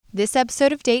This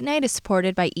episode of Date Night is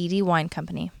supported by ED Wine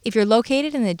Company. If you're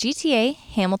located in the GTA,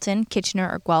 Hamilton, Kitchener,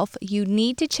 or Guelph, you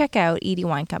need to check out ED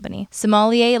Wine Company.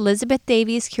 Sommelier Elizabeth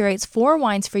Davies curates 4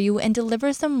 wines for you and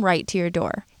delivers them right to your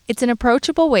door. It's an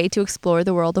approachable way to explore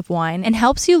the world of wine and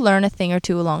helps you learn a thing or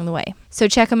two along the way. So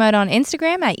check them out on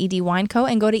Instagram at edwineco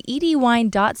and go to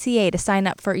edwine.ca to sign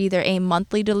up for either a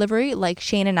monthly delivery like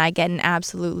Shane and I get and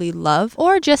absolutely love,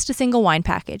 or just a single wine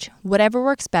package, whatever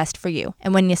works best for you.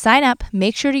 And when you sign up,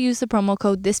 make sure to use the promo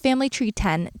code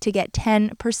ThisFamilyTree10 to get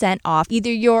 10% off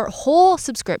either your whole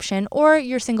subscription or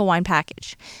your single wine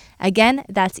package. Again,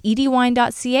 that's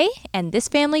edwine.ca and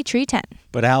ThisFamilyTree10.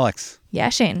 But Alex. Yeah,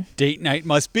 Shane. Date night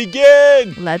must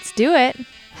begin! Let's do it.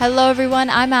 Hello, everyone.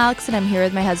 I'm Alex, and I'm here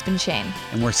with my husband, Shane.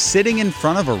 And we're sitting in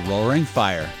front of a roaring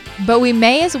fire. But we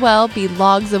may as well be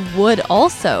logs of wood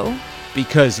also.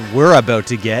 Because we're about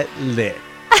to get lit.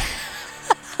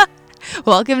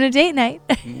 Welcome to Date Night.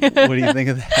 What do you think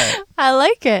of that? I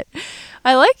like it.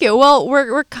 Well,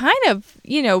 we're kind of,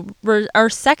 we're our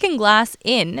second glass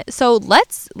in. So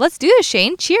let's do this,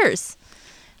 Shane. Cheers.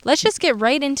 Let's just get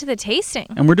right into the tasting.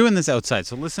 And we're doing this outside,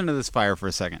 so listen to this fire for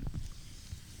a second.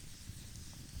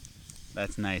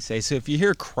 That's nice. Hey, so if you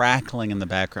hear crackling in the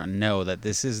background, know that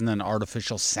this isn't an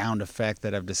artificial sound effect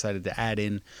that I've decided to add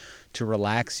in to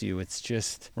relax you. It's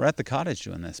just, we're at the cottage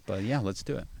doing this, but yeah, let's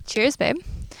do it. Cheers, babe.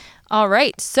 All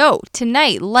right, so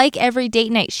tonight, like every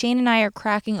date night, Shane and I are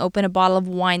cracking open a bottle of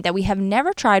wine that we have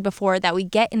never tried before that we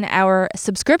get in our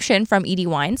subscription from ED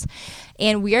Wines.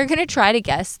 And we are going to try to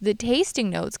guess the tasting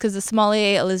notes because the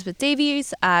sommelier Elizabeth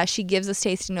Davies, she gives us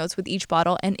tasting notes with each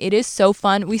bottle, and it is so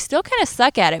fun. We still kind of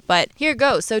suck at it, but here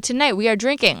goes. So tonight we are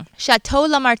drinking Chateau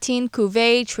Lamartine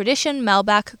Cuvée Tradition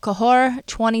Malbec Cahors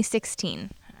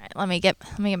 2016. All right, let me get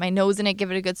my nose in it,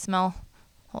 give it a good smell.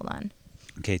 Hold on.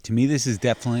 Okay, to me, this is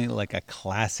definitely like a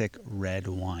classic red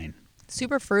wine.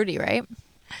 Super fruity, right?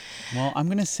 Well, I'm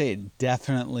going to say it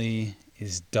definitely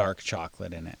is dark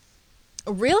chocolate in it.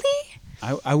 Really?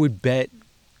 I would bet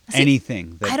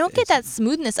anything. I don't get that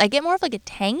smoothness. I get more of like a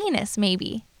tanginess,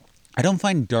 maybe. I don't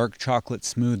find dark chocolate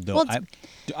smooth, though. Well,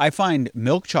 I find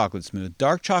milk chocolate smooth.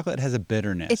 Dark chocolate has a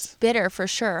bitterness. It's bitter for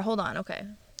sure. Hold on. Okay.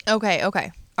 All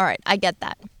right. I get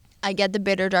that. I get the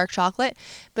bitter dark chocolate,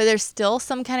 but there's still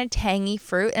some kind of tangy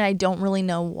fruit, and I don't really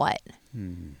know what.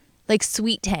 Like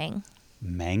sweet tang.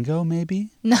 Mango, maybe?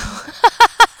 No.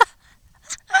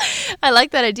 I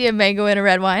like that idea, mango in a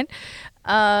red wine.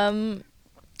 Well,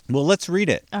 let's read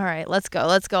it. All right, let's go.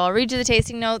 I'll read you the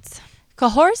tasting notes.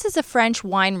 Cahors is a French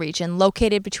wine region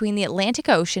located between the Atlantic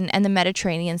Ocean and the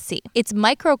Mediterranean Sea. Its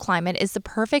microclimate is the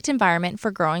perfect environment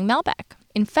for growing Malbec.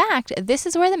 In fact, this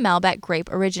is where the Malbec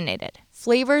grape originated.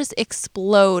 Flavors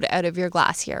explode out of your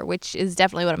glass here, which is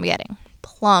definitely what I'm getting.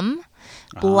 Plum,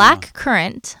 black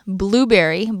currant,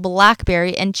 blueberry,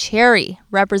 blackberry, and cherry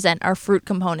represent our fruit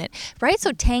component, right?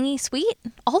 So tangy sweet,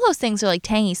 all those things are like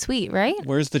tangy sweet, right?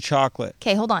 Where's the chocolate?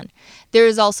 Okay, hold on. There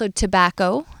is also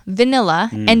tobacco, vanilla,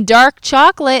 and dark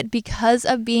chocolate because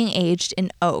of being aged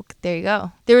in oak. There you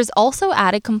go. There is also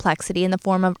added complexity in the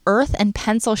form of earth and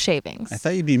pencil shavings. I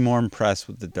thought you'd be more impressed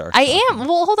with the dark I chocolate. am.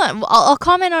 Well, hold on. I'll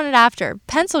comment on it after.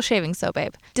 Pencil shavings, though,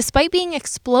 babe. Despite being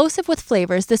explosive with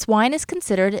flavors, this wine is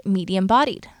considered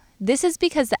medium-bodied. This is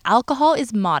because the alcohol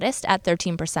is modest at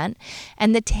 13%,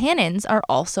 and the tannins are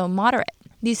also moderate.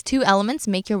 These two elements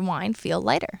make your wine feel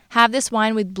lighter. Have this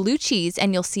wine with blue cheese,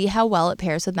 and you'll see how well it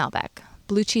pairs with Malbec.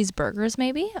 Blue cheese burgers,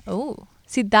 maybe? Oh,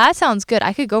 see, that sounds good.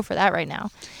 I could go for that right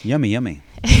now. Yummy, yummy.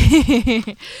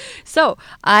 So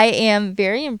I am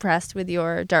very impressed with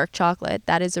your dark chocolate.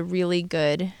 That's a really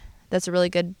good,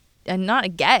 and not a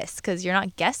guess because you're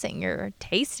not guessing, you're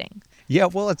tasting. Yeah,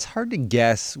 well, it's hard to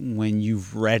guess when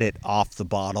you've read it off the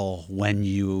bottle when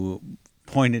you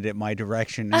pointed it my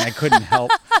direction, and I couldn't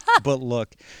help but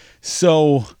look.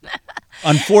 So,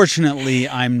 unfortunately,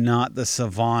 I'm not the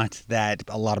savant that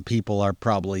a lot of people are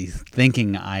probably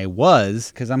thinking I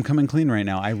was, because I'm coming clean right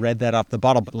now. I read that off the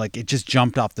bottle, but like it just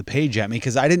jumped off the page at me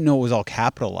because I didn't know it was all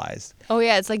capitalized. Oh,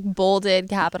 yeah, it's like bolded,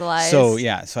 capitalized. So,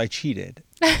 yeah, so I cheated.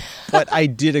 But I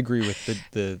did agree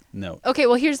with the note. Okay,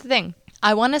 well, here's the thing.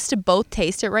 I want us to both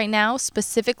taste it right now,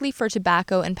 specifically for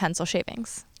tobacco and pencil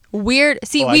shavings. Weird.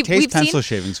 See, I taste pencil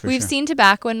shavings for sure. We've seen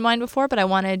tobacco in wine before, but I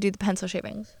want to do the pencil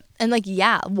shavings. And like,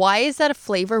 yeah, why is that a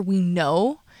flavor we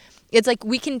know? It's like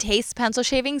we can taste pencil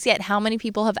shavings, yet how many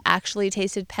people have actually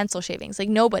tasted pencil shavings? Like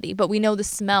nobody, but we know the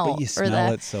smell. But you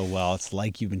smell it so well. It's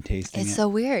like you've been tasting it. It's so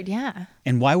weird, yeah.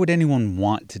 And why would anyone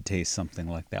want to taste something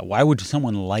like that? Why would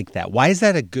someone like that? Why is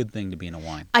that a good thing to be in a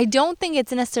wine? I don't think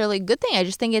it's necessarily a good thing. I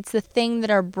just think it's the thing that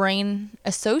our brain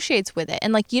associates with it.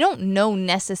 And like you don't know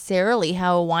necessarily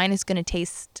how a wine is going to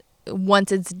taste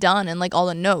once it's done and like all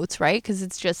the notes, right? Because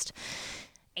it's just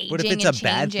aging. But if it's and a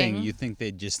bad changing. thing, you think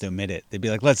they'd just omit it. They'd be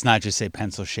like, let's not just say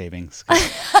pencil shavings. 'Cause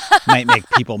it might make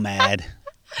people mad.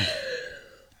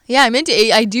 Yeah,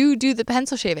 I do the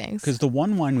pencil shavings. Because the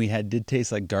one wine we had did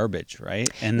taste like garbage, right?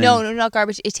 And then, No, not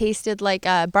garbage. It tasted like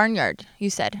barnyard, you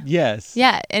said. Yes.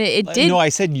 Yeah, and it did. No, I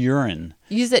said urine.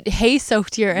 You said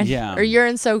hay-soaked urine. Yeah. Or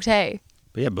urine-soaked hay.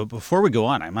 But before we go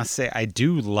on, I must say I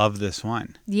do love this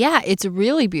wine. Yeah, it's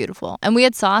really beautiful. And we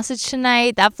had sausage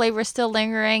tonight. That flavor's still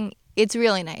lingering. It's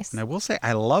really nice. And I will say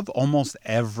I love almost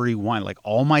every wine. Like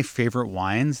all my favorite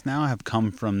wines now have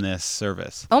come from this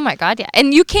service. Oh my God, yeah.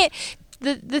 And you can't.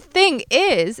 The thing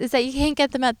is that you can't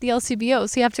get them at the LCBO,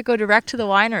 so you have to go direct to the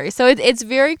winery. So it's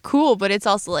very cool, but it's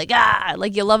also like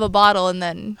you love a bottle and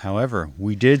then. However,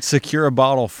 we did secure a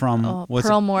bottle from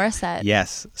Pearl Morissette.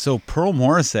 Yes. So Pearl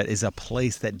Morissette is a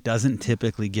place that doesn't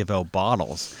typically give out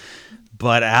bottles.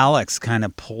 But Alex kind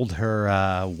of pulled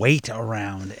her weight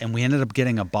around, and we ended up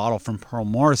getting a bottle from Pearl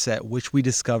Morissette, which we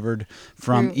discovered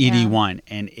from ED Wine.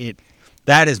 And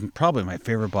that is probably my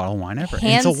favorite bottle of wine ever.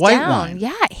 Hands and it's a white down. wine.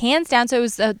 Yeah, hands down. So it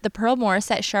was the Pearl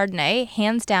Morissette Chardonnay.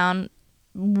 Hands down,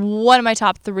 one of my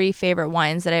top 3 favorite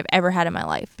wines that I've ever had in my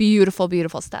life. Beautiful,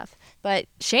 beautiful stuff. But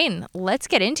Shane, let's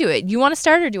get into it. You want to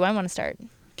start or do I want to start?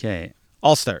 Okay,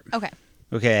 I'll start.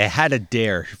 Okay, I had a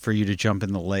dare for you to jump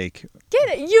in the lake.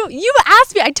 Get it. You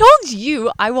asked me. I told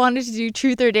you I wanted to do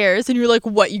truth or dares, and you're like,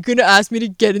 "What? You gonna ask me to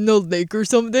get in the lake or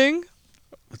something?"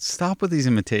 Stop with these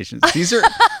imitations.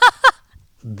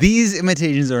 These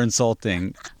imitations are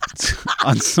insulting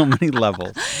on so many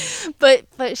levels.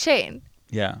 But Shane,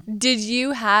 Yeah. did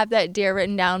you have that dare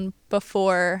written down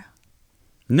before?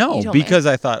 No, told because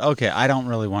I thought, okay, I don't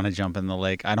really want to jump in the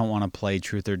lake. I don't want to play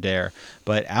truth or dare.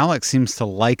 But Alex seems to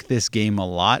like this game a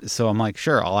lot. So I'm like,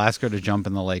 sure, I'll ask her to jump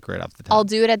in the lake right off the top. I'll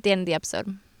do it at the end of the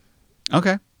episode.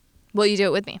 Okay. Will you do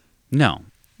it with me? No.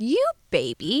 You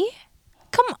baby.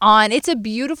 Come on. It's a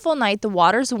beautiful night. The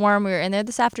water's warm. We were in there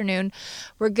this afternoon.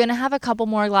 We're going to have a couple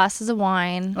more glasses of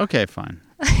wine. Okay, fine.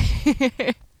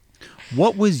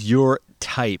 What was your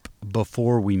type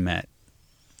before we met?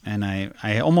 And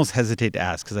I almost hesitate to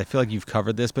ask because I feel like you've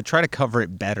covered this, but try to cover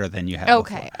it better than you have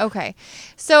before. Okay.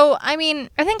 So, I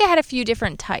mean, I think I had a few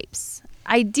different types.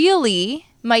 Ideally,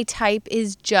 my type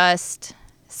is just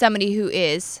somebody who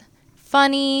is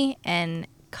funny and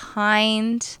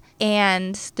kind.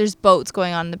 And there's boats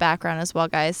going on in the background as well,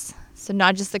 guys. So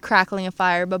not just the crackling of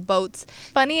fire, but boats.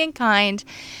 Funny and kind.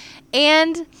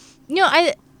 And,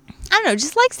 I don't know,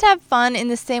 just likes to have fun in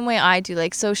the same way I do,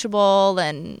 like sociable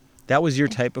and... That was your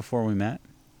type before we met?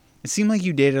 It seemed like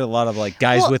you dated a lot of like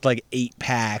guys with like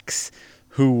 8-packs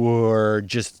who were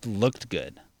just looked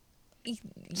good.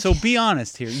 So be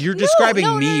honest here. You're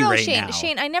describing me right Shane, now.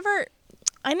 Shane, I never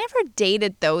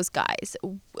dated those guys.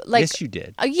 Like, yes, you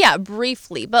did. Yeah,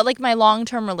 briefly. But like my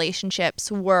long-term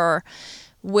relationships were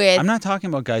with... I'm not talking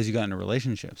about guys you got into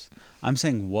relationships. I'm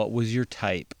saying what was your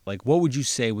type? Like what would you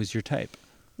say was your type?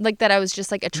 Like that I was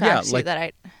just like attracted to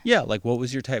that Yeah, like what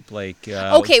was your type? Like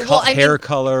hair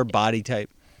color, body type.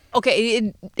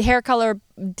 Okay, hair color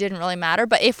didn't really matter.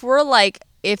 But if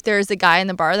there's a guy in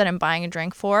the bar that I'm buying a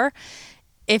drink for,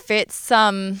 if it's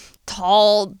some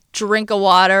tall drink of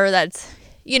water that's,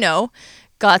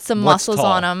 got some muscles tall?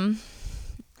 on him,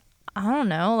 I don't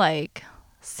know, like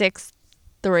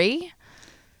 6'3".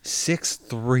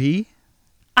 6'3"?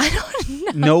 I don't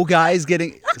know. No guy's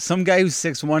getting... Some guy who's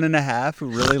 6'1.5" who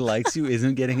really likes you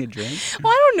isn't getting a drink?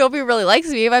 Well, I don't know if he really likes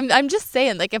me. I'm just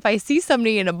saying, like, if I see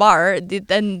somebody in a bar,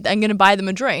 then I'm going to buy them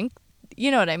a drink.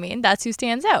 You know what I mean? That's who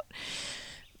stands out.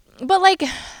 But, like,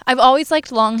 I've always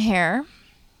liked long hair.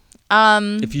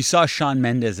 If you saw Shawn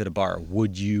Mendes at a bar,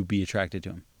 would you be attracted to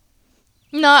him?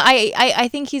 No, I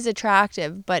think he's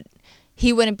attractive, but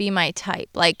he wouldn't be my type.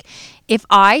 Like, if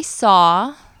I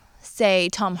saw, say,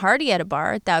 Tom Hardy at a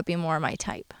bar, that would be more my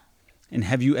type. And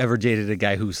have you ever dated a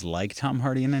guy who's like Tom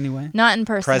Hardy in any way? Not in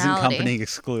personality. Present company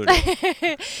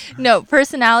excluded. No,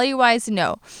 personality-wise,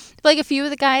 no. But like a few of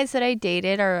the guys that I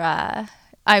dated are,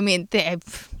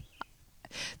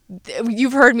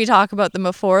 you've heard me talk about them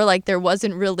before. Like there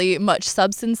wasn't really much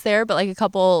substance there, but like a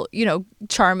couple,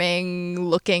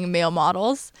 charming-looking male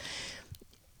models.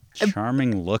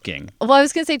 Charming looking. Well, I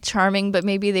was going to say charming, but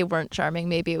maybe they weren't charming.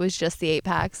 Maybe it was just the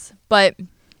 8-packs. But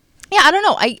yeah, I don't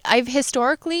know. I've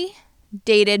historically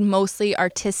dated mostly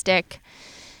artistic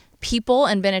people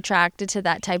and been attracted to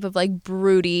that type of like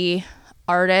broody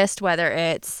artist, whether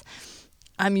it's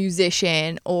a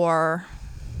musician or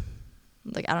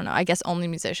like, I don't know, I guess only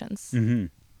musicians. Mm-hmm.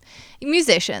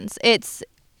 Musicians. It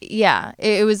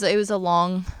was a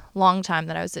long long time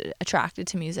that I was attracted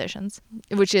to musicians,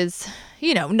 which is,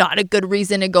 not a good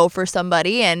reason to go for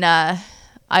somebody. And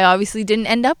I obviously didn't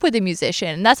end up with a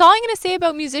musician. That's all I'm going to say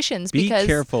about musicians. Be because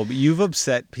careful. You've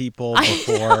upset people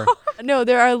before. No,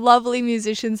 there are lovely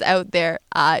musicians out there.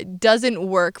 Doesn't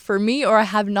work for me, or I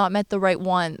have not met the right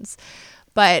ones.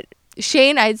 But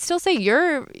Shane, I'd still say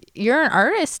you're an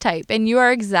artist type, and you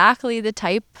are exactly the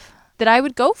type that I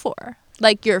would go for.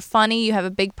 Like, you're funny, you have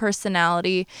a big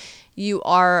personality, you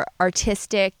are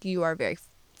artistic, you are very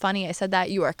funny. I said that.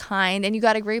 You are kind, and you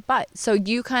got a great butt. So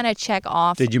you kind of check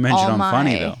off. Did you mention I'm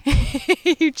funny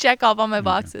though? You check off all my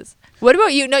boxes. What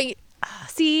about you? No,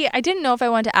 see, I didn't know if I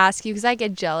wanted to ask you because I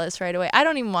get jealous right away. I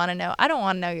don't even want to know. I don't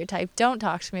want to know your type. Don't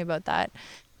talk to me about that.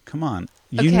 Come on,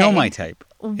 you Okay. know my type.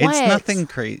 What? It's nothing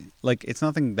crazy. Like, it's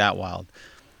nothing that wild.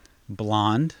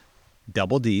 Blonde,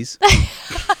 double D's.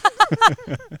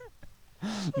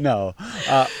 No,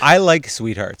 I like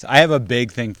sweethearts. I have a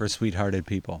big thing for sweethearted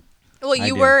people. Well, I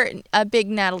you do. were a big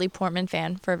Natalie Portman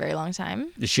fan for a very long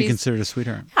time. Is she considered a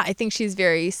sweetheart? Yeah, I think she's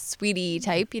very sweetie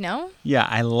type, Yeah,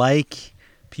 I like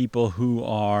people who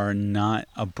are not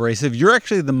abrasive. You're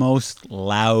actually the most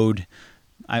loud.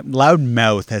 Loud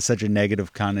mouth has such a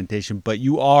negative connotation, but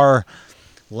you are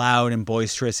loud and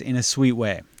boisterous in a sweet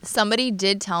way. Somebody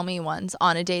did tell me once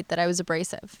on a date that I was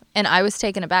abrasive, and I was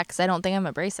taken aback because I don't think I'm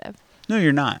abrasive. No,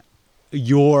 you're not.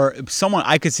 You're someone.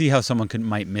 I could see how someone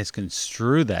might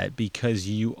misconstrue that because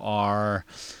you are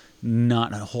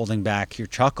not holding back your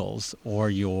chuckles or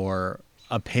your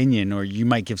opinion, or you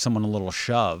might give someone a little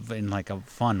shove in like a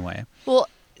fun way. Well,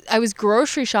 I was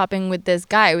grocery shopping with this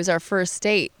guy. It was our first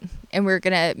date, and we were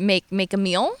gonna make a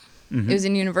meal. Mm-hmm. It was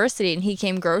in university, and he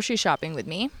came grocery shopping with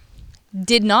me.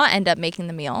 Did not end up making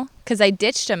the meal because I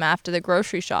ditched him after the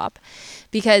grocery shop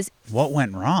because, What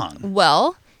went wrong?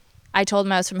 well, I told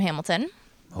him I was from Hamilton.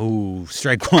 Oh,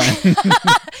 strike one.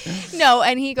 No,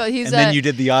 and he goes, And then you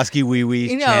did the Oski wee wee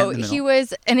chant in the middle. he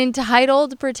was an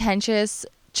entitled, pretentious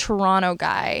Toronto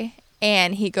guy,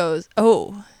 and he goes,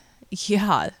 "Oh,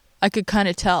 yeah, I could kind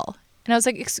of tell." And I was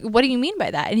like, "What do you mean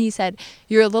by that?" And he said,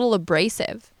 "You're a little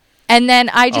abrasive." And then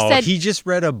I just said, he just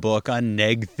read a book on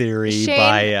neg theory Shane,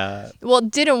 by. well,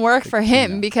 it didn't work for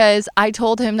him because I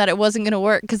told him that it wasn't going to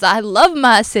work because I love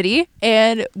my city,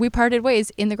 and we parted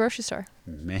ways in the grocery store.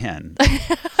 Man.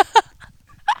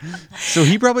 So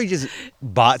he probably just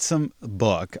bought some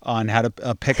book on how to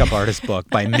a pickup artist book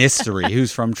by Mystery,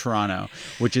 who's from Toronto,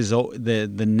 which is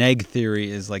the neg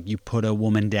theory is like you put a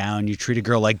woman down, you treat a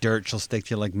girl like dirt, she'll stick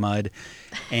to you like mud,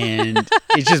 and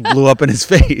it just blew up in his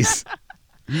face.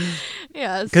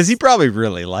 Yes. Because he probably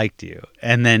really liked you.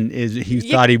 And then he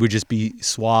thought he would just be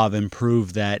suave and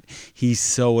prove that he's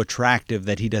so attractive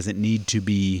that he doesn't need to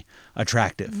be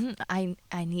attractive. I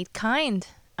need kind.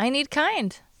 I need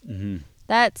kind. Mm-hmm.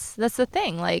 That's the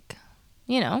thing. Like,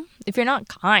 if you're not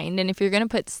kind and if you're going to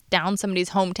put down somebody's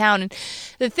hometown. And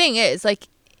the thing is, like,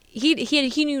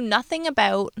 he knew nothing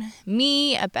about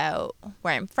me, about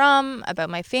where I'm from, about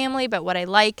my family, about what I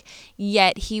like,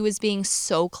 yet he was being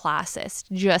so classist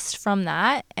just from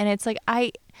that. And it's like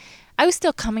I was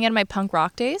still coming out of my punk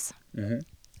rock days. Mm-hmm.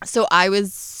 So I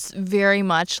was very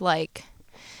much like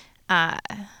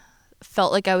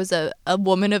felt like I was a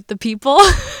woman of the people.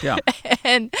 Yeah.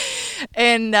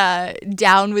 and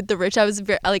down with the rich. I was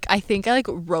very I think I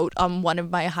wrote on one of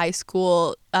my high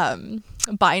school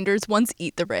binders once,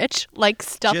 "Eat the rich," like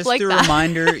stuff just like a that.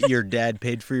 reminder, your dad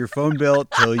paid for your phone bill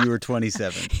till you were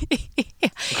 27.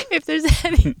 If there's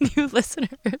any new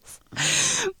listeners.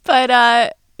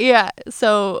 But yeah,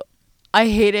 so I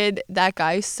hated that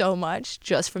guy so much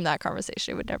just from that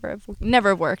conversation. It would never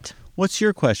have worked. What's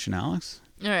your question, Alex?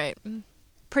 All right.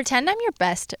 Pretend I'm your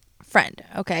best friend.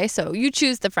 Okay, so you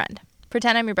choose the friend.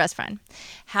 Pretend I'm your best friend.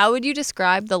 How would you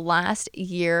describe the last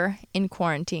year in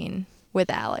quarantine with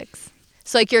Alex?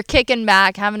 So you're kicking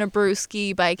back, having a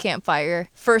brewski by a campfire,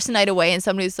 first night away, and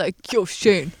somebody's like, "Yo,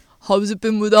 Shane, how's it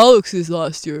been with Alex this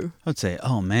last year?" I'd say,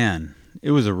 oh man,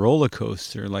 it was a roller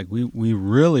coaster. Like we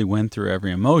really went through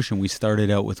every emotion. We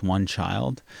started out with one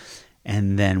child,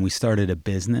 and then we started a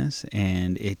business,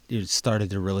 and it started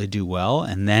to really do well.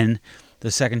 And then the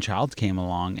second child came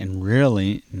along and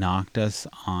really knocked us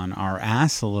on our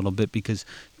ass a little bit because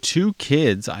 2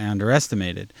 kids I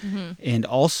underestimated. Mm-hmm. And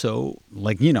also,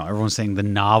 everyone's saying the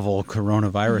novel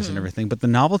coronavirus and everything, but the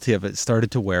novelty of it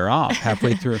started to wear off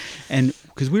halfway through. And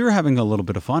because we were having a little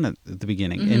bit of fun at the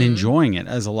beginning and enjoying it,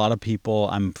 as a lot of people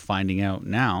I'm finding out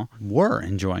now were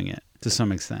enjoying it to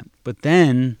some extent. But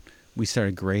then we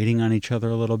started grating on each other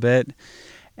a little bit.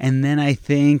 And then I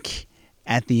think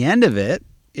at the end of it,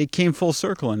 it came full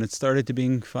circle and it started to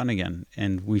being fun again.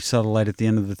 And we saw the light at the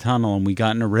end of the tunnel and we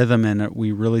got in a rhythm and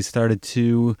we really started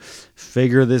to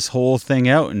figure this whole thing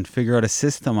out and figure out a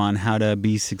system on how to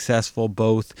be successful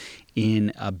both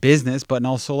in a business but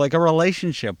also like a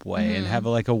relationship way and have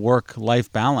like a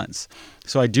work-life balance.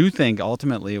 So I do think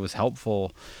ultimately it was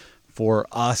helpful for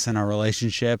us and our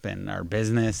relationship and our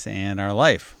business and our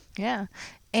life. Yeah.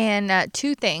 And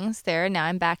 2 things there. Now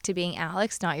I'm back to being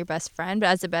Alex, not your best friend. But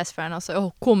as a best friend, I'll say,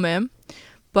 oh, cool, ma'am.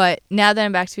 But now that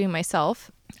I'm back to being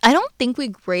myself, I don't think we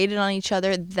graded on each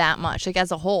other that much, like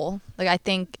as a whole. Like I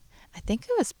think it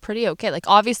was pretty okay. Like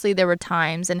obviously there were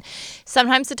times, and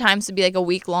sometimes the times would be like a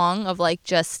week long of like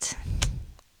just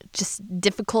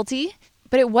difficulty.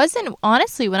 But it wasn't,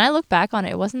 honestly, when I look back on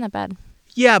it, it wasn't that bad.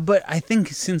 Yeah, but I think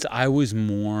since I was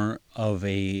more of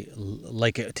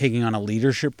taking on a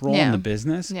leadership role in the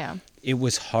business, it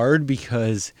was hard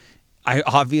because I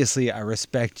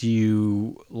respect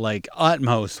you like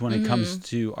utmost when it comes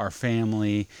to our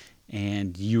family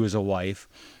and you as a wife.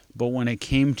 But when it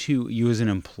came to you as an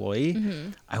employee,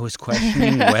 I was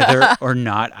questioning whether or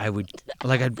not I would,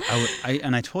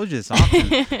 and I told you this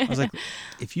often. I was like,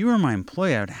 if you were my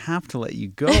employee, I would have to let you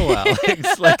go,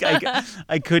 Alex. Like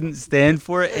I couldn't stand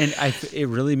for it, and it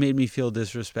really made me feel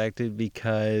disrespected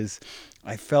because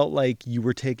I felt like you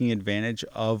were taking advantage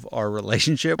of our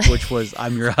relationship, which was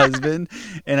I'm your husband,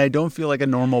 and I don't feel like a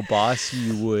normal boss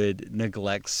you would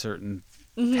neglect certain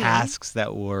tasks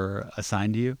that were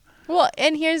assigned to you. Well,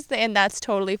 and that's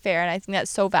totally fair. And I think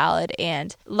that's so valid.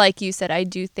 And like you said, I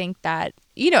do think that,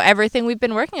 everything we've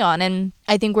been working on, and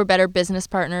I think we're better business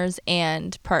partners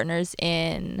and partners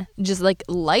in just like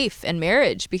life and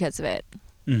marriage because of it.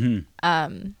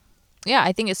 Yeah,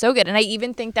 I think it's so good. And I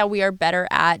even think that we are better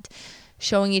at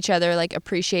showing each other like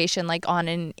appreciation, like on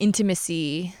an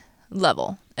intimacy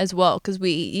level as well, because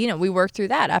we worked through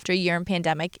that after a year in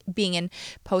pandemic, being in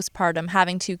postpartum,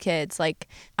 having 2 kids. Like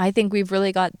I think we've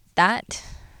really got that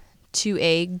to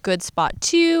a good spot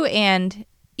too, and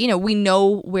we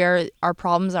know where our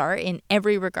problems are in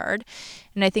every regard,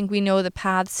 and I think we know the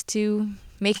paths to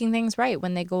making things right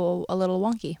when they go a little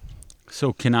wonky.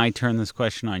 So can I turn this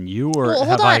question on you, or well,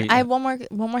 hold on? I have one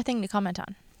more thing to comment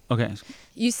on. Okay.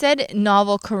 You said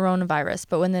novel coronavirus,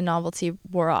 but when the novelty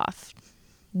wore off,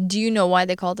 do you know why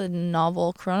they called it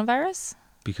novel coronavirus?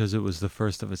 Because it was the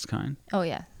first of its kind. Oh,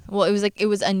 yeah. Well, it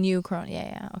was a new corona.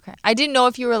 Yeah. Okay. I didn't know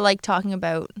if you were like talking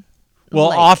about.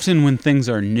 Well, often when things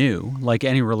are new, like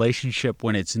any relationship,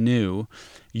 when it's new,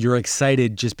 you're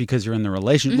excited just because you're in the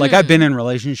relationship. Like I've been in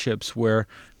relationships where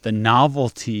the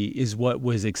novelty is what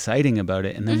was exciting about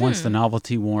it. And then once the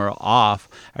novelty wore off,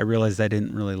 I realized I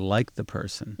didn't really like the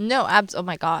person. No, oh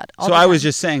my God. So I was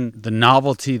just saying the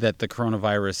novelty that the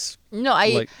coronavirus. No,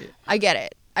 I get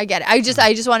it. I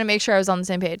just want to make sure I was on the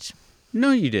same page.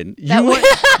 No, you didn't.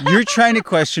 You're trying to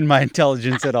question my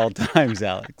intelligence at all times,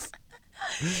 Alex.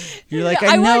 You're like,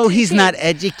 I know he's not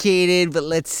educated, but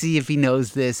let's see if he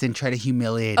knows this and try to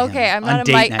humiliate him. Okay, I'm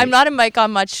not a Mike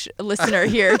on Much listener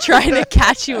here trying to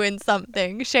catch you in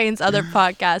something. Shane's other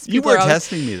podcast. You were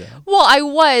testing me though. Well, I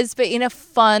was, but in a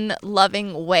fun,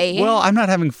 loving way. Well, I'm not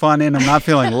having fun and I'm not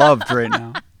feeling loved right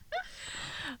now.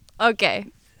 Okay,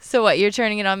 so what? You're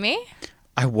turning it on me?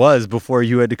 I was before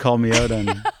you had to call me out on.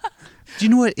 Do you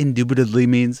know what indubitably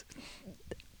means?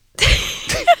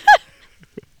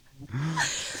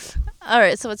 All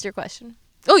right, so what's your question?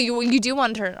 Oh, you do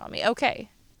want to turn it on me. Okay.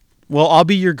 Well, I'll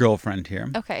be your girlfriend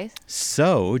here. Okay.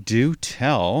 So, do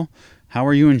tell, how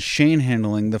are you and Shane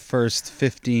handling the first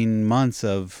 15 months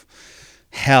of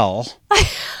hell?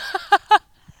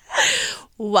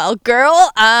 Well,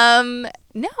 girl,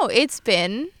 no, it's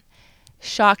been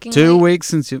shockingly 2 weeks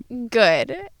since you...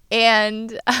 good.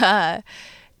 And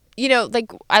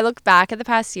like I look back at the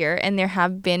past year and there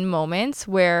have been moments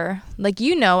where, like,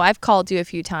 I've called you a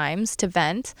few times to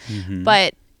vent,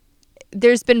 but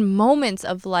there's been moments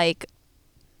of like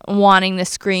wanting to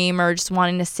scream or just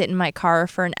wanting to sit in my car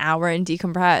for an hour and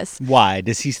decompress. Why?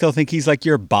 Does he still think he's like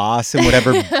your boss in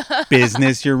whatever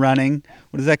business you're running?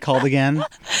 What is that called again?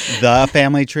 The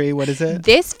family tree? What is it?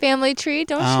 This family tree?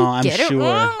 Don't you get it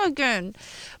wrong again?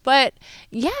 But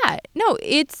yeah, no,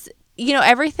 it's,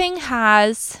 everything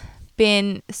has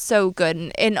been so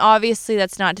good. And obviously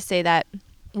that's not to say that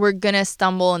we're going to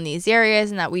stumble in these areas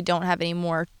and that we don't have any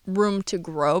more room to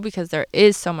grow, because there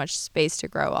is so much space to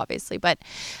grow, obviously. But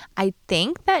I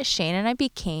think that Shane and I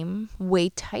became way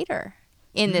tighter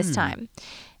in this time.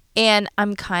 And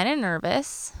I'm kind of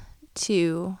nervous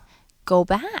to go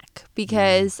back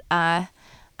because I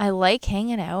like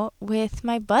hanging out with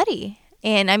my buddy.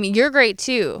 And I mean, you're great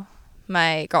too,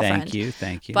 my girlfriend.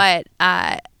 Thank you. But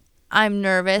I'm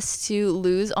nervous to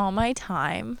lose all my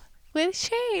time with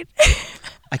Shane.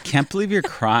 I can't believe you're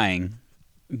crying.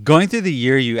 Going through the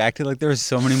year, you acted like there was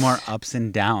so many more ups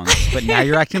and downs, but now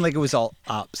you're acting like it was all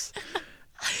ups.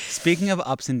 Speaking of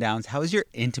ups and downs, how is your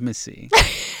intimacy?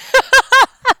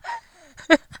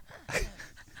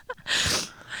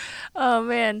 Oh,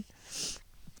 man.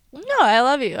 No, I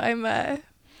love you.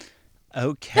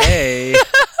 Okay.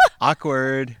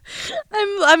 Awkward.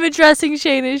 I'm addressing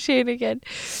Shane as Shane again.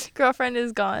 Girlfriend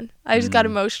is gone. I just got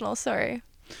emotional. Sorry.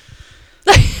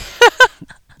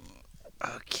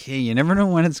 Okay, you never know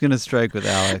when it's going to strike with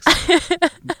Alex.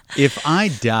 If I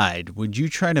died, would you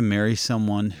try to marry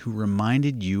someone who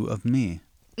reminded you of me?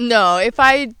 No, if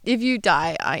you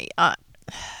die, I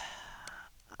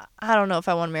don't know if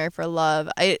I want to marry for love.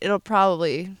 It'll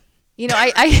probably,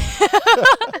 I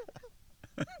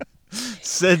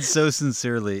Said so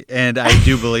sincerely, and I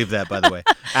do believe that, by the way.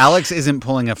 Alex isn't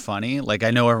pulling a funny. Like,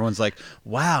 I know everyone's like,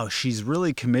 wow, she's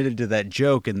really committed to that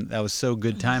joke, and that was so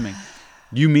good timing.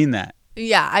 You mean that?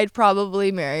 Yeah, I'd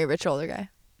probably marry a rich older guy.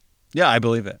 Yeah, I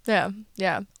believe it.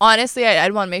 Yeah. Honestly,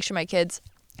 I'd want to make sure my kids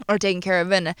are taken care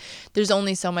of, and there's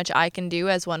only so much I can do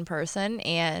as one person.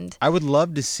 And I would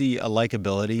love to see a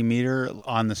likability meter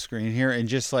on the screen here, and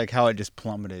just like how it just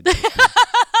plummeted.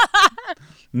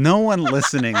 No one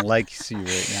listening likes you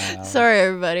right now. Sorry,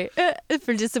 everybody,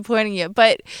 for disappointing you.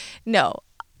 But no,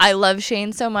 I love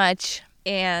Shane so much,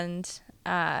 and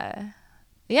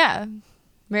yeah.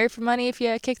 Marry for money if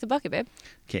you kick the bucket, babe.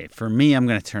 Okay, for me, I'm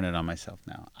going to turn it on myself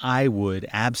now. I would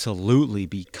absolutely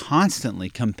be constantly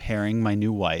comparing my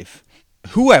new wife,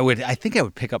 who I think I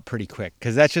would pick up pretty quick,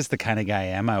 because that's just the kind of guy I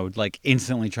am. I would like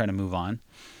instantly try to move on.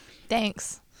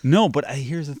 Thanks. No, but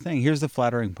here's the thing. Here's the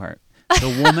flattering part.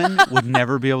 The woman would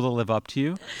never be able to live up to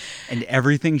you, and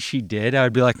everything she did, I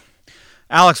would be like,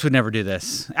 Alex would never do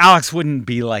this. Alex wouldn't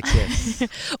be like this.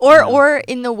 Or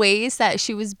in the ways that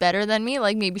she was better than me,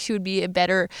 like maybe she would be a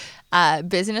better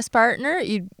business partner.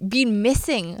 You'd be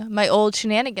missing my old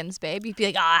shenanigans, babe. You'd be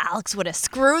like, oh, Alex would have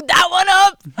screwed that one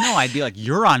up. No, I'd be like,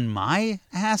 you're on my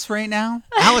ass right now?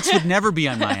 Alex would never be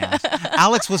on my ass.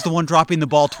 Alex was the one dropping the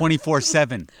ball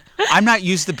 24/7. I'm not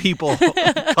used to people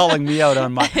calling me out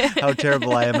on how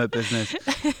terrible I am at business.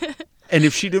 And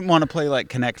if she didn't want to play like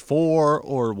Connect 4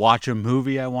 or watch a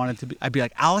movie I wanted to be, I'd be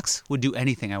like, Alex would do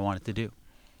anything I wanted to do.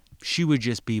 She would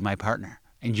just be my partner.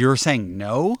 And you're saying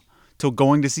no to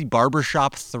going to see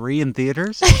Barbershop 3 in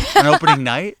theaters on opening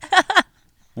night?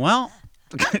 Well,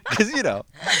 because,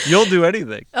 you'll do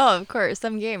anything. Oh, of course.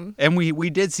 I'm game. And we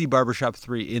did see Barbershop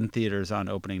 3 in theaters on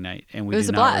opening night, and we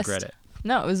did not regret it.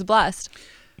 No, it was a blast.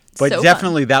 But so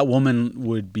definitely fun. That woman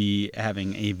would be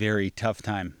having a very tough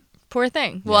time. Poor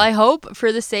thing. Well, I hope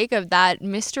for the sake of that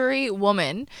mystery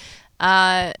woman,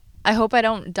 I hope I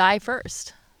don't die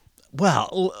first.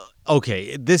 Well,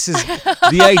 okay.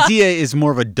 The idea is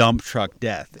more of a dump truck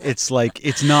death. It's like,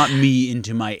 it's not me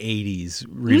into my 80s.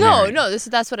 Remarrying. No,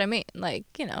 that's what I mean. Like,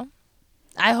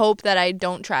 I hope that I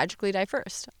don't tragically die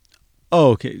first.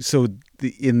 Oh, okay. So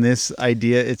in this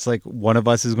idea, it's like one of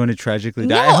us is going to tragically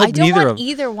die. No, I don't want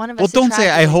either one of us to Well, don't say,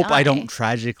 I hope die. I don't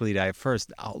tragically die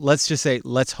first. Let's just say,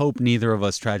 let's hope neither of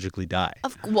us tragically die.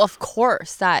 Of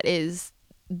course, that is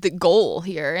the goal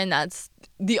here, and that's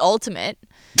the ultimate.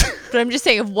 But I'm just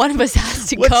saying, if one of us has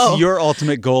to go. What's your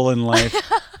ultimate goal in life?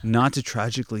 Not to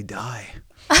tragically die.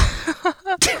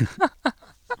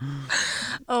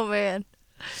 Oh, man.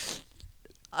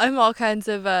 I'm all kinds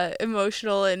of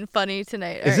emotional and funny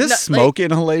tonight. Is this smoke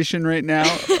inhalation right now?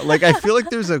 Like, I feel like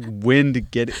there's a wind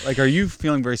are you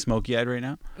feeling very smoky-eyed right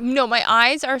now? No, my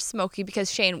eyes are smoky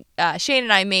because Shane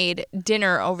and I made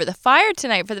dinner over the fire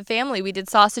tonight for the family. We did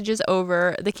sausages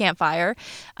over the campfire.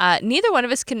 Neither one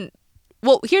of us can...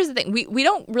 Well, here's the thing. We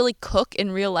don't really cook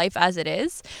in real life as it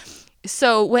is.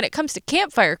 So when it comes to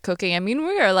campfire cooking, I mean,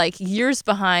 we are like years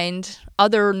behind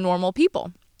other normal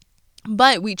people.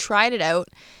 But we tried it out,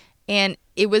 and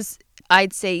it was,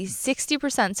 I'd say,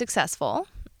 60% successful.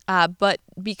 But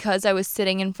because I was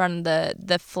sitting in front of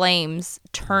the flames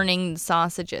turning the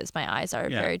sausages, my eyes are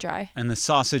very dry. And the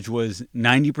sausage was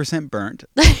 90% burnt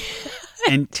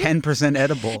and 10%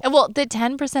 edible. And well, the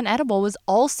 10% edible was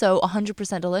also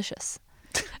 100% delicious.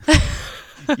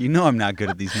 You know I'm not good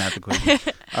at these math equations.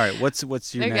 All right, what's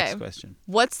your next question?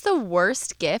 What's the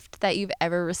worst gift that you've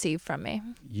ever received from me?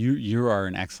 You are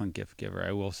an excellent gift giver.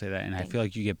 I will say that, and I feel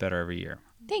like you get better every year.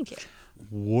 Thank you.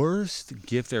 Worst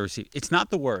gift I received. It's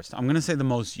not the worst. I'm going to say the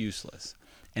most useless.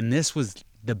 And this was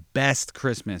the best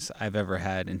Christmas I've ever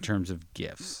had in terms of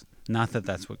gifts. Not that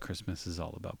that's what Christmas is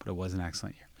all about, but it was an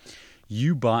excellent year.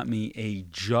 You bought me a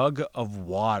jug of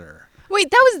water. Wait,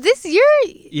 that was this year?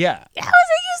 Yeah. How is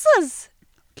it useless?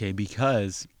 okay,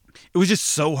 because it was just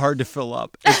so hard to fill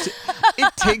up.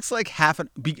 It takes like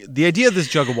the idea of this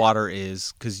jug of water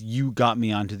is, because you got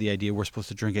me onto the idea we're supposed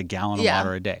to drink a gallon of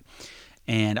water a day.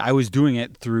 And I was doing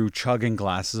it through chugging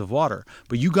glasses of water.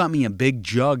 But you got me a big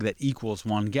jug that equals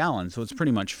 1 gallon. So it's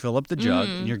pretty much fill up the jug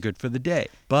and you're good for the day.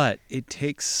 But it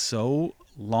takes so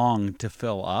long to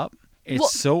fill up.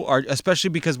 It's so hard, especially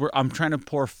because I'm trying to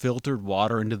pour filtered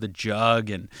water into the jug.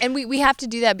 And we have to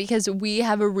do that because we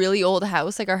have a really old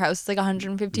house. Like our house is like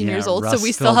 115 years old. So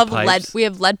we still rust-filled have pipes. we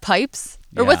have lead pipes.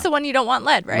 Or what's the one you don't want?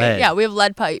 Lead, right? Lead. Yeah, we have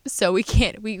lead pipes. So we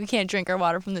can't drink our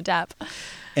water from the tap.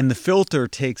 And the filter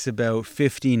takes about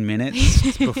 15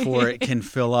 minutes before it can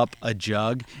fill up a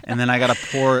jug. And then I got to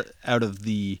pour out of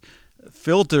the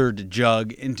filtered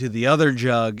jug into the other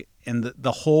jug. And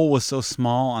the hole was so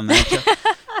small on that jug.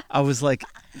 I was like,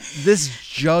 this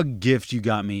jug gift you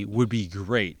got me would be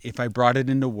great if I brought it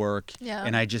into work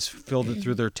and I just filled it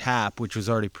through their tap, which was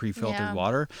already pre-filtered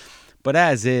water. But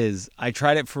as is, I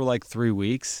tried it for like 3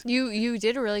 weeks. You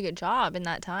did a really good job in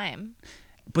that time.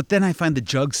 But then I find the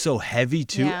jug so heavy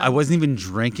too. Yeah. I wasn't even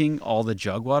drinking all the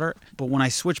jug water. But when I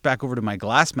switch back over to my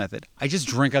glass method, I just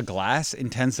drink a glass in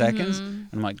 10 seconds. And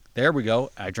I'm like, there we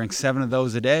go. I drink 7 of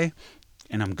those a day.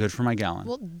 And I'm good for my gallon.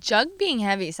 Well, jug being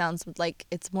heavy sounds like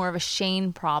it's more of a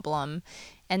Shane problem,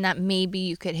 and that maybe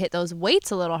you could hit those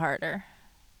weights a little harder.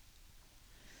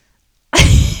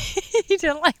 You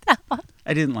didn't like that one?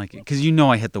 I didn't like it because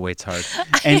I hit the weights hard.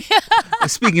 And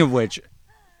speaking of which,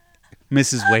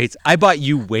 Mrs. Weights, I bought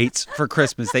you weights for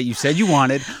Christmas that you said you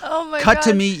wanted. Oh my Cut God.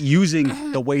 to me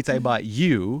using the weights I bought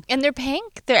you. And they're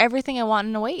pink. They're everything I want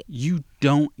in a weight. You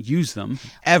don't use them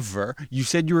ever. You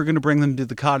said you were going to bring them to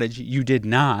the cottage. You did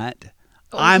not.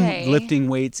 Okay. I'm lifting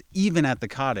weights even at the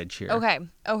cottage here.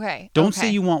 Okay. Don't say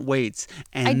you want weights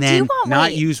and I then do want not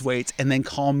weights. use weights and then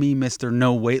call me Mr.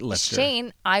 No Weightlifter.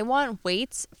 Shane, I want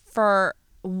weights for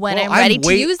when Well, I'm ready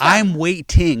to use them. I'm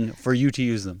waiting for you to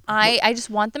use them. I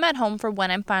just want them at home for when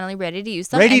I'm finally ready to use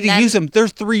them. Ready to use them. They're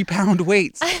 3-pound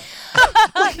weights.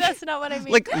 That's not what I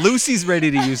mean. Like Lucy's ready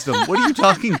to use them. What are you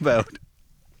talking about?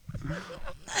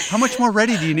 How much more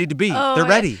ready do you need to be? They're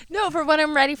ready. No, for when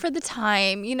I'm ready for the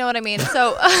time. You know what I mean?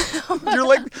 So You're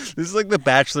like, this is like the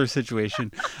Bachelor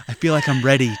situation. I feel like I'm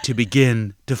ready to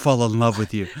begin to fall in love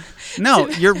with you. No,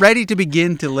 you're ready to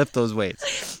begin to lift those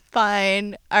weights.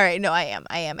 fine. All right. No, I am.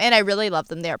 And I really love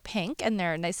them. They're pink and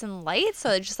they're nice and light. So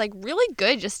they're just like really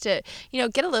good just to,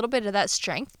 get a little bit of that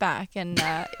strength back. And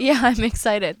yeah, I'm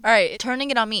excited. All right. Turning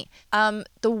it on me.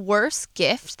 The worst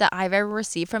gift that I've ever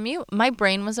received from you, my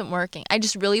brain wasn't working. I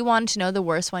just really wanted to know the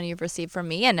worst one you've received from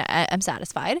me. And I'm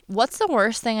satisfied. What's the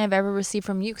worst thing I've ever received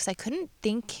from you? Because I couldn't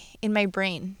think in my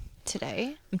brain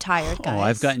today. I'm tired, guys. Oh,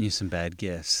 I've gotten you some bad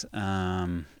gifts.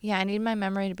 Yeah, I need my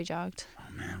memory to be jogged.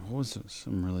 Oh, man, what was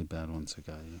some really bad ones I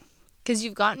got you? Because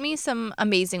you've gotten me some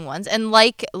amazing ones. And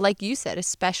like you said,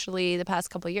 especially the past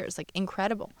couple of years, like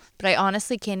incredible. But I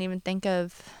honestly can't even think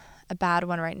of a bad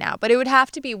one right now. But it would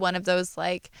have to be one of those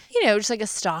like, just like a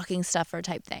stocking stuffer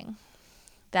type thing.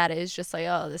 That is just like,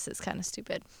 oh, this is kind of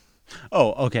stupid.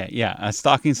 Oh, okay. Yeah. A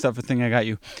stocking stuffer thing I got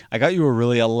you. I got you a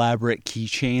really elaborate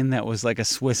keychain that was like a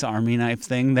Swiss Army knife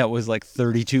thing that was like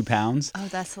 32 pounds. Oh,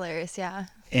 that's hilarious. Yeah.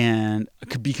 And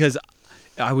because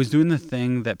I was doing the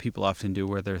thing that people often do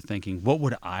where they're thinking, what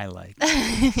would I like?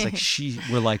 It's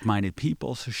like we're like-minded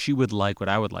people, so she would like what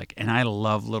I would like. And I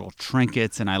love little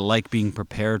trinkets, and I like being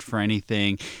prepared for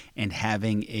anything, and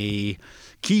having a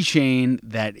keychain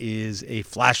that is a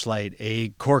flashlight, a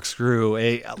corkscrew,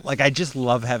 I just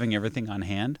love having everything on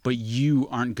hand. But you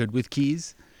aren't good with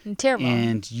keys. Terrible.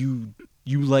 And you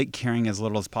like carrying as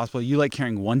little as possible. You like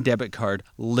carrying one debit card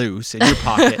loose in your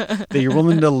pocket that you're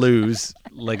willing to lose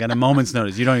like at a moment's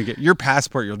notice. You don't even get your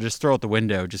passport. You'll just throw out the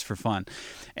window just for fun.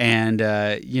 And,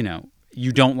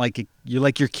 you don't like it. You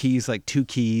like your keys, like 2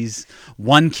 keys.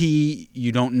 1 key,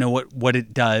 you don't know what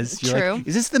it does. You're True. like,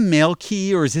 is this the mail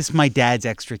key or is this my dad's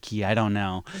extra key? I don't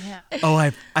know. Yeah. Oh,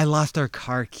 I lost our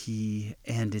car key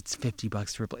and it's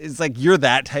 $50 to replace. It's like you're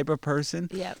that type of person.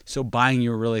 Yep. So buying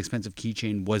you a really expensive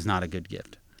keychain was not a good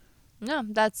gift. No,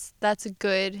 that's a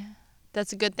good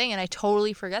thing. And I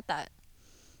totally forget that.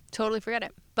 Totally forget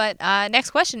it. But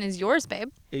next question is yours, babe.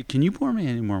 Hey, can you pour me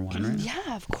any more wine right now?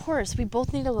 Yeah, of course. We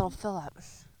both need a little fill up.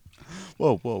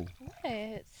 Whoa. What?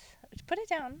 Put it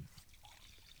down.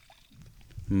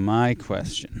 My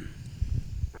question.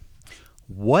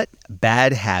 What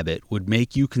bad habit would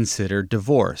make you consider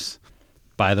divorce?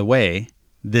 By the way,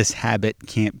 this habit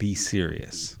can't be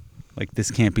serious. Like,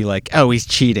 this can't be like, oh, he's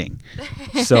cheating.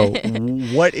 So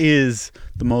what is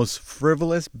the most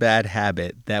frivolous bad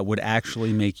habit that would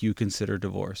actually make you consider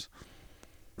divorce?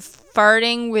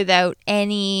 farting without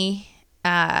any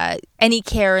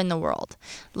care in the world.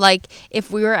 Like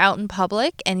if we were out in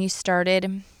public and you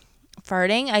started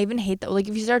farting, I even hate that. Like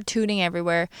if you start tooting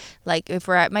everywhere, like if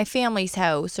we're at my family's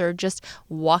house or just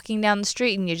walking down the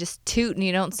street and you just toot and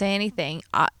you don't say anything,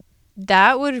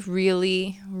 that would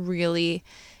really, really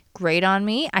grate on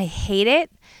me. I hate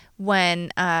it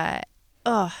when yeah,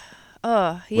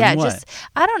 When what? just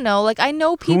I don't know. Like I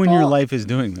know people. Who in your life is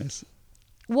doing this?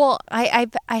 Well, I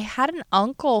had an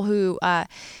uncle who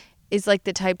is like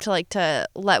the type to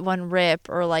let one rip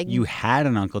or like. You had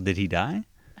an uncle. Did he die?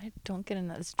 I don't get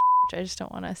into this. I just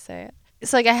don't want to say it.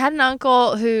 It's like I had an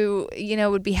uncle who,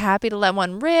 would be happy to let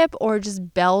one rip or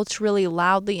just belch really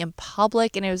loudly in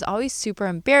public. And it was always super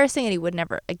embarrassing and he would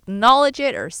never acknowledge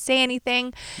it or say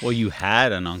anything. Well, you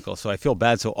had an uncle, so I feel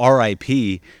bad. So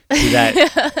R.I.P. to that,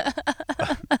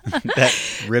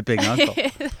 that ripping uncle.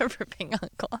 The ripping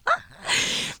uncle.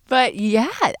 But yeah,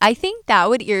 I think that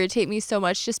would irritate me so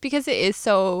much just because it's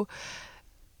so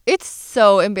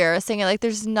embarrassing. And like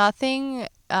there's nothing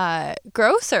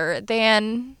grosser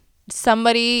than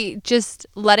somebody just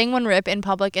letting one rip in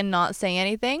public and not saying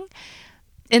anything,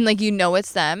 and like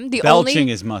it's them. Belching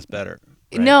is much better.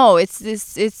 Right? No, it's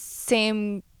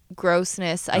same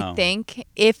grossness. I think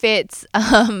if it's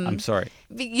I'm sorry.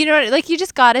 Like you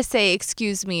just gotta say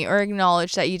excuse me or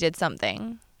acknowledge that you did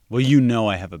something. Well,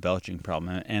 I have a belching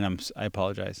problem, and I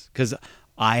apologize because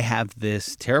I have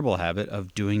this terrible habit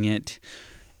of doing it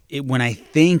when I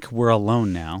think we're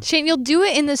alone now. Shane, you'll do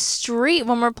it in the street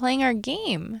when we're playing our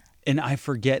game. And I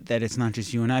forget that it's not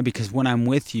just you and I, because when I'm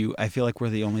with you, I feel like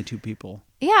we're the only two people.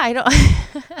 Yeah,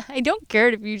 I don't care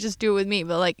if you just do it with me,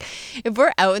 but like if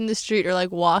we're out in the street or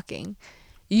like walking,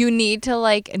 you need to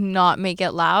like not make it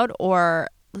loud or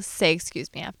say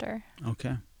excuse me after.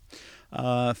 Okay.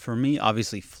 For me,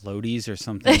 obviously floaties are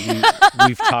something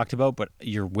we've talked about, but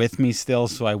you're with me still,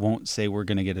 so I won't say we're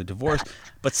going to get a divorce.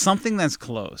 But something that's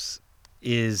close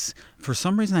is, for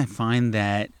some reason, I find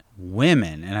that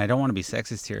women, and I don't want to be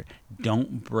sexist here,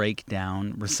 don't break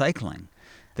down recycling.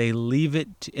 They leave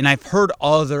it, and I've heard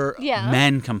other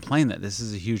men complain that this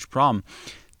is a huge problem,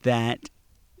 that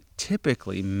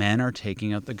typically men are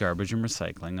taking out the garbage and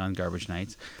recycling on garbage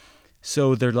nights.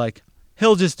 So they're like,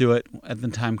 he'll just do it as the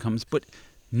time comes, but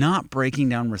not breaking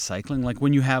down recycling. Like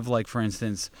when you have, like, for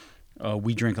instance,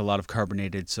 we drink a lot of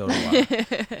carbonated soda water,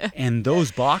 and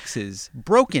those boxes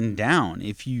broken down,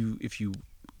 if you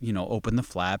open the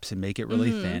flaps and make it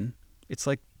really thin, it's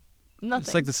like nothing.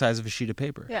 It's like the size of a sheet of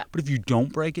paper. Yeah. But if you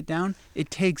don't break it down,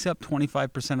 it takes up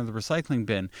 25% of the recycling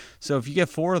bin. So if you get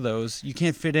 4 of those, you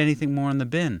can't fit anything more in the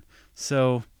bin.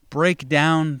 So break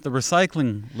down the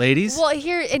recycling, ladies. Well,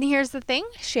 here's the thing,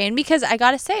 Shane, because I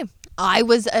gotta say, I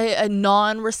was a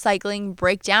non-recycling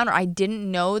breakdowner. I didn't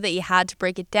know that you had to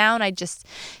break it down. I just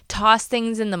tossed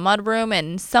things in the mudroom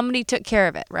and somebody took care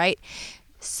of it, right?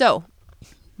 So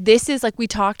this is like we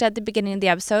talked at the beginning of the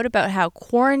episode about how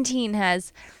quarantine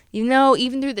has,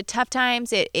 even through the tough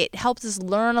times, it helps us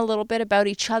learn a little bit about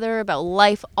each other, about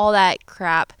life, all that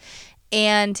crap.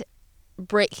 And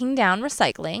breaking down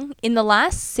recycling, in the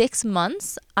last 6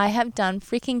 months, I have done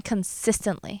freaking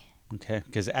consistently. Okay,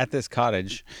 because at this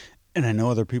cottage, and I know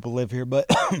other people live here, but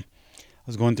I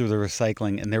was going through the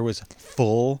recycling, and there was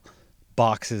full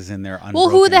boxes in there unbroken. Well,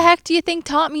 who the heck do you think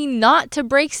taught me not to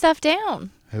break stuff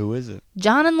down? Who is it?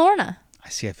 John and Lorna. I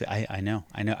see. I know.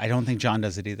 I don't think John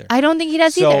does it either. I don't think he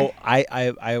does either. So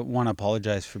I want to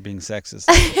apologize for being sexist.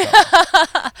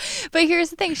 But here's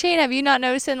the thing, Shane, have you not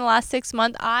noticed in the last 6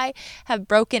 months, I have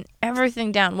broken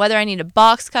everything down. Whether I need a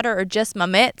box cutter or just my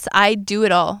mitts, I do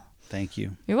it all. Thank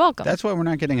you. You're welcome. That's why we're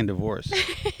not getting a divorce.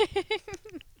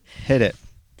 Hit it.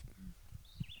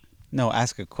 No,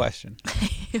 ask a question.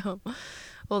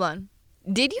 Hold on.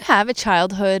 Did you have a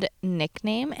childhood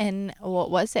nickname, and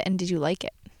what was it, and did you like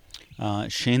it?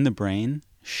 Shane the Brain,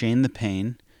 Shane the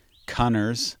Pain,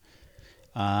 Connors.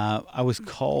 I was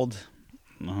called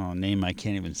a name I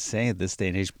can't even say at this day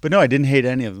and age. But no, I didn't hate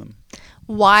any of them.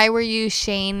 Why were you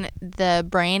Shane the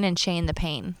Brain and Shane the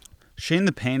Pain? Shane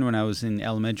the Pain when I was in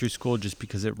elementary school, just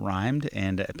because it rhymed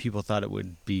and people thought it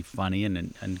would be funny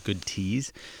and good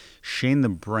tease. Shane the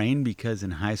Brain because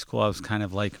in high school I was kind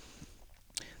of like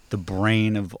the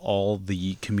brain of all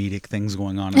the comedic things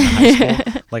going on in the high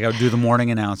school. Like I would do the morning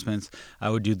announcements. I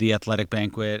would do the athletic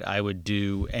banquet. I would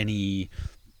do any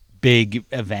big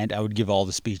event. I would give all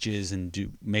the speeches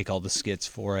and make all the skits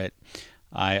for it.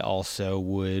 I also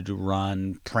would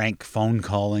run prank phone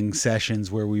calling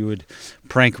sessions where we would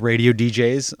prank radio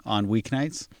DJs on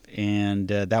weeknights. and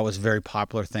that was a very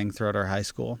popular thing throughout our high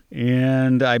school.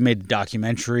 And I made a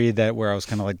documentary where I was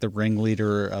kind of like the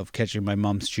ringleader of catching my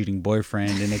mom's cheating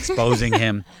boyfriend and exposing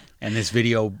him. And this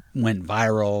video went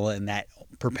viral, and that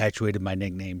perpetuated my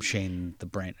nickname, Shane the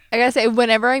Brain. I gotta say,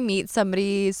 whenever I meet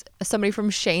somebody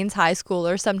from Shane's high school,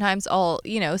 or sometimes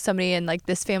somebody in like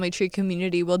this family tree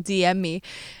community will DM me,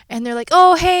 and they're like,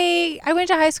 "Oh, hey, I went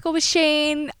to high school with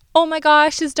Shane. Oh my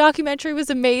gosh, his documentary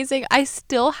was amazing." I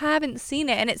still haven't seen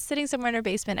it, and it's sitting somewhere in our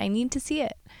basement. I need to see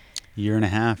it. Year and a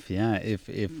half, yeah. If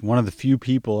one of the few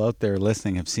people out there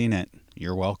listening have seen it,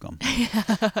 you're welcome.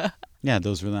 Yeah,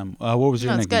 those were them. What was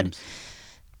your nicknames? Good.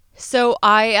 So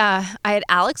I had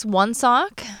Alex One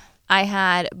Sock. I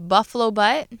had Buffalo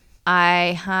Butt.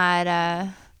 I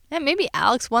had maybe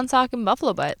Alex One Sock and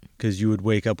Buffalo Butt. Because you would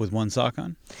wake up with one sock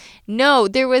on? No,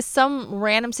 there was some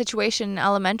random situation in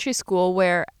elementary school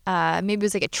where maybe it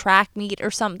was like a track meet or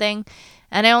something,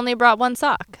 and I only brought one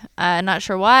sock. Not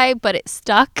sure why, but it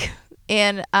stuck.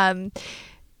 And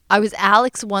I was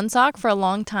Alex One Sock for a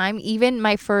long time. Even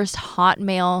my first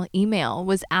Hotmail email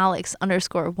was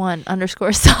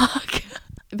Alex_1_sock.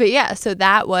 But yeah, so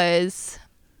that was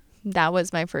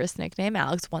my first nickname,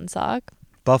 Alex One Sock.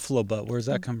 Buffalo Butt, where's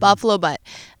that come from? Buffalo Butt.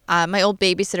 My old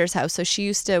babysitter's house. So she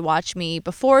used to watch me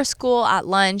before school, at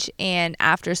lunch, and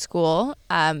after school.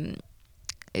 And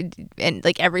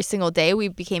like every single day, we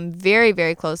became very,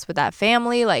 very close with that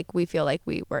family. Like we feel like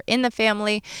we were in the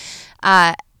family.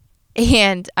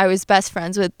 And I was best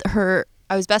friends with her.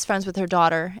 I was best friends with her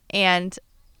daughter. And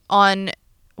on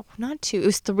it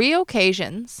was 3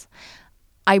 occasions,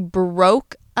 I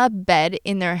broke a bed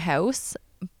in their house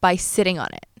by sitting on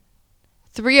it.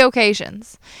 3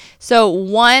 occasions. So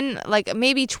one, like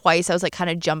maybe twice, I was like kind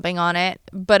of jumping on it.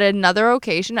 But another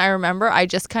occasion, I remember I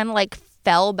just kind of like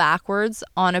fell backwards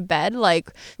on a bed. Like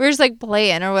we were just like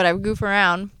playing or whatever, goof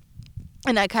around.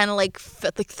 And I kind of like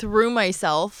threw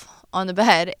myself on the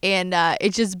bed, and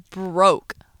it just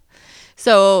broke.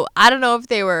 So I don't know if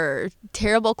they were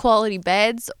terrible quality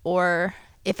beds or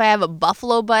if I have a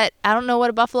buffalo butt. I don't know what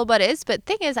a buffalo butt is, but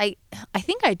thing is, I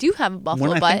think I do have a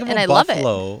buffalo butt, and I love it.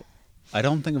 I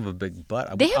don't think of a big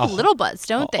butt. They have little butts,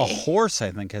 don't they? A horse,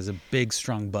 I think, has a big,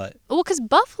 strong butt. Well, because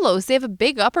buffaloes, they have a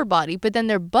big upper body, but then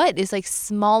their butt is like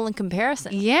small in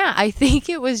comparison. Yeah, I think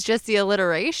it was just the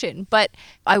alliteration. But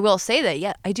I will say that,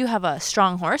 yeah, I do have a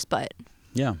strong horse butt.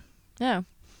 Yeah. Yeah.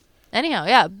 Anyhow,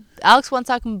 yeah, Alex One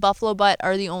Sock and Buffalo Butt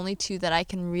are the only two that I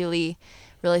can really,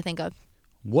 really think of.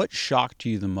 What shocked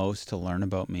you the most to learn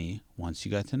about me once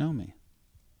you got to know me?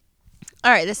 All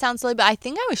right, this sounds silly, but I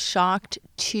think I was shocked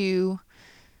to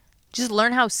just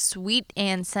learn how sweet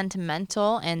and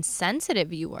sentimental and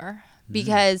sensitive you were.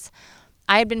 Because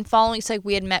I had been following, so like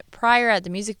we had met prior at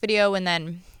the music video, and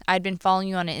then I'd been following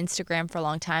you on Instagram for a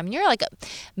long time. And you're like a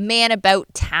man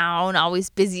about town,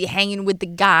 always busy hanging with the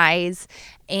guys.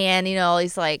 And, all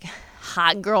these like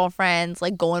hot girlfriends,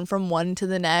 like going from one to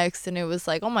the next. And it was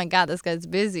like, oh my God, this guy's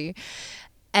busy.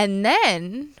 And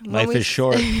then life is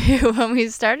short. When we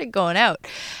started going out,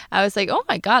 I was like, oh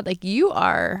my God, like you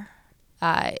are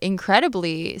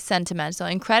incredibly sentimental,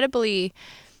 incredibly,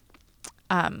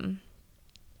 I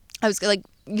was like,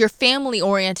 you're family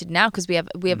oriented now because we have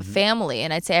a family,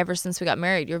 and I'd say ever since we got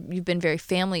married, you've been very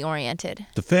family oriented.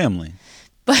 The family,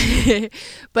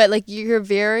 but like you're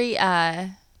very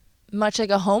much like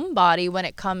a homebody when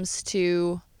it comes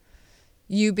to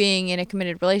you being in a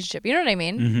committed relationship. You know what I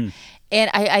mean? Mm-hmm. And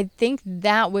I think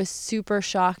that was super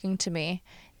shocking to me,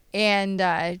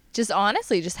 and just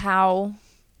honestly, just how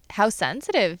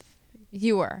sensitive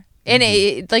you were. And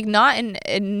it, like, not in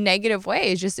a negative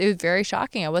way. It was very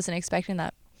shocking. I wasn't expecting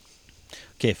that.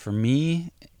 Okay, for me,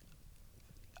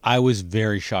 I was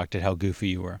very shocked at how goofy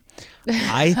you were.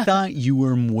 I thought you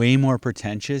were way more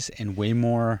pretentious and way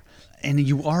more, and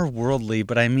you are worldly,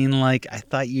 but I mean, like, I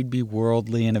thought you'd be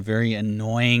worldly in a very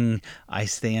annoying, I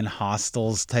stay in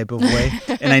hostels type of way.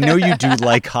 And I know you do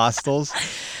like hostels,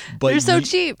 but you're so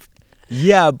cheap.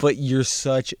 Yeah, but you're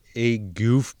such a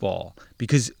goofball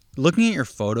because looking at your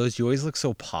photos, you always look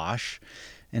so posh,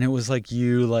 and it was like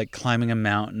you like climbing a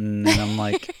mountain, and I'm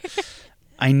like,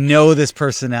 I know this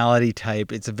personality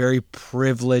type. It's a very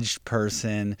privileged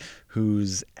person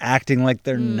who's acting like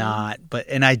they're not,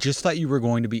 and I just thought you were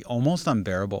going to be almost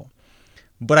unbearable.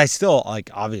 But I still, like,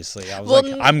 obviously, I was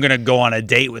like, I'm going to go on a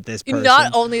date with this person.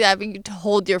 Not only that, but you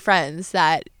told your friends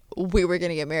that we were going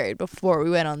to get married before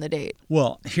we went on the date.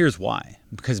 Well, here's why.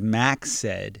 Because Max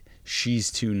said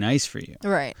she's too nice for you.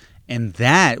 Right. And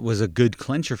that was a good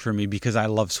clincher for me because I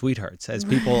love sweethearts. As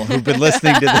people who've been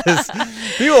listening to this,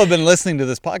 people have been listening to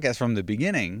this podcast from the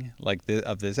beginning,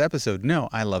 of this episode, know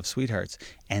I love sweethearts.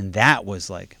 And that was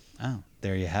like, Oh,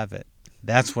 there you have it.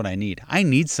 That's what I need. I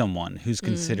need someone who's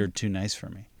considered too nice for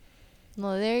me.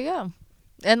 Well, there you go.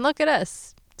 And look at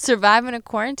us. Surviving a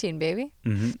quarantine, baby.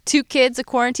 Mm-hmm. 2 kids, a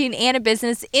quarantine, and a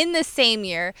business in the same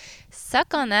year.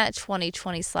 Suck on that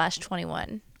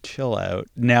 2020/21. Chill out.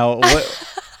 Now,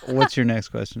 what's your next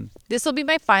question? This will be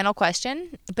my final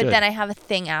question, but Good. then I have a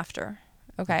thing after.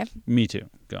 Okay? Me too.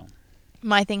 Go.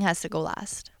 My thing has to go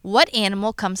last. What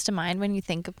animal comes to mind when you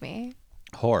think of me?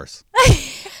 Horse.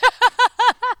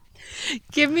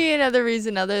 Give me another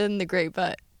reason other than the great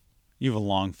butt. You have a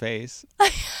long face.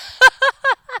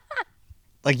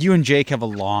 Like you and Jake have a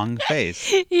long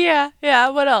face. Yeah.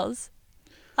 What else?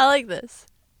 I like this.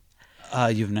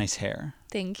 You have nice hair.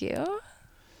 Thank you.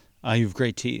 You have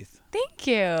great teeth. Thank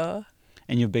you.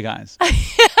 And you have big eyes.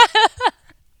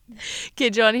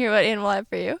 Kid, do you want to hear what animal I have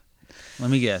for you?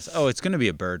 Let me guess. Oh, it's going to be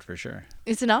a bird for sure.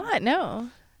 It's not. No.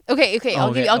 Okay.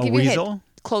 I'll give you a weasel? hint.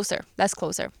 Closer. That's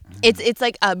closer. It's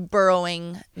like a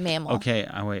burrowing mammal. Okay,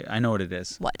 wait. I know what it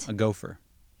is. What? A gopher.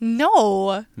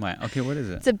 No. Wait, okay, what is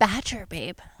it? It's a badger,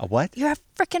 babe. A what? You're a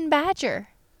freaking badger.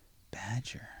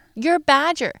 Badger. You're a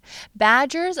badger.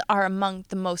 Badgers are among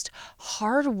the most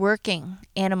hardworking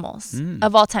animals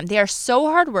of all time. They are so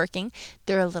hardworking.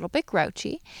 They're a little bit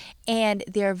grouchy, and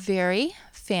they're very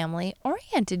family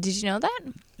oriented. Did you know that?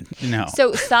 No.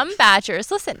 So some badgers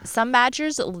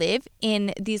live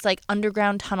in these like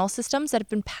underground tunnel systems that have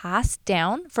been passed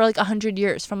down for like 100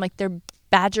 years from like their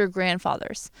badger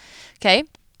grandfathers. Okay.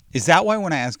 Is that why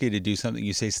when I ask you to do something,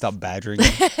 you say stop badgering me?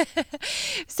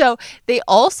 So they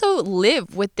also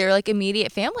live with their like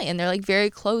immediate family, and they're like very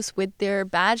close with their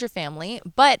badger family.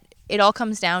 But it all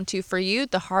comes down to, for you,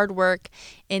 the hard work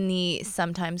and the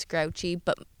sometimes grouchy,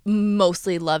 but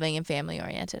mostly loving and family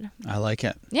oriented. I like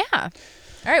it. Yeah.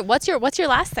 All right. What's your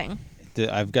last thing?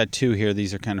 I've got 2 here.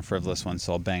 These are kind of frivolous ones,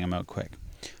 so I'll bang them out quick.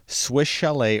 Swiss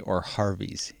Chalet or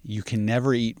Harvey's. You can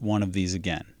never eat one of these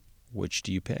again. Which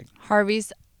do you pick?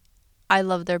 Harvey's. I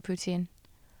love their poutine.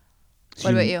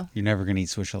 What about you? You're never going to eat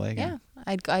Swiss Chalet again?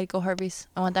 Yeah. I'd go Harvey's.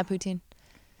 I want that poutine.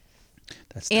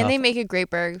 That's And tough. they make a great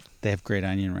burger. They have great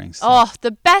onion rings. too. Oh,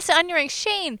 the best onion rings.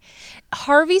 Shane,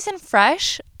 Harvey's and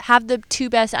Fresh have the 2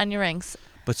 best onion rings.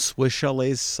 But Swiss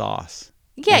Chalet's sauce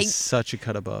Yeah. is such a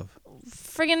cut above.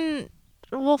 Friggin',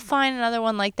 we'll find another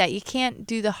one like that. You can't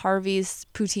do the Harvey's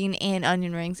poutine and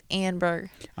onion rings and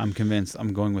burger. I'm convinced.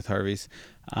 I'm going with Harvey's.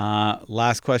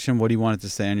 Last question. What do you want it to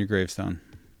say on your gravestone?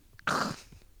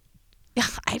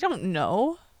 I don't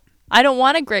know. I don't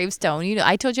want a gravestone. You know,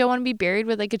 I told you I want to be buried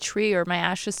with like a tree or my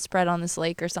ashes spread on this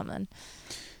lake or something.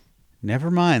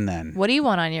 Never mind then. What do you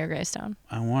want on your gravestone?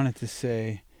 I want it to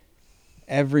say,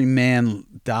 every man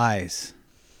dies,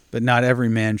 but not every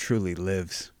man truly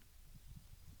lives.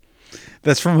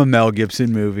 That's from a Mel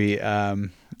Gibson movie. I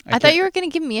thought you were going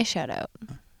to give me a shout out.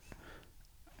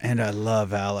 And I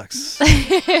love Alex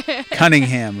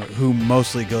Cunningham, who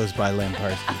mostly goes by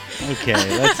Lamparski. Okay,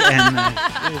 let's end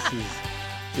this. This is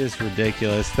just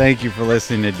ridiculous. Thank you for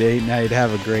listening to Date Night.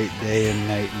 Have a great day and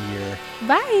night and year.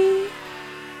 Bye.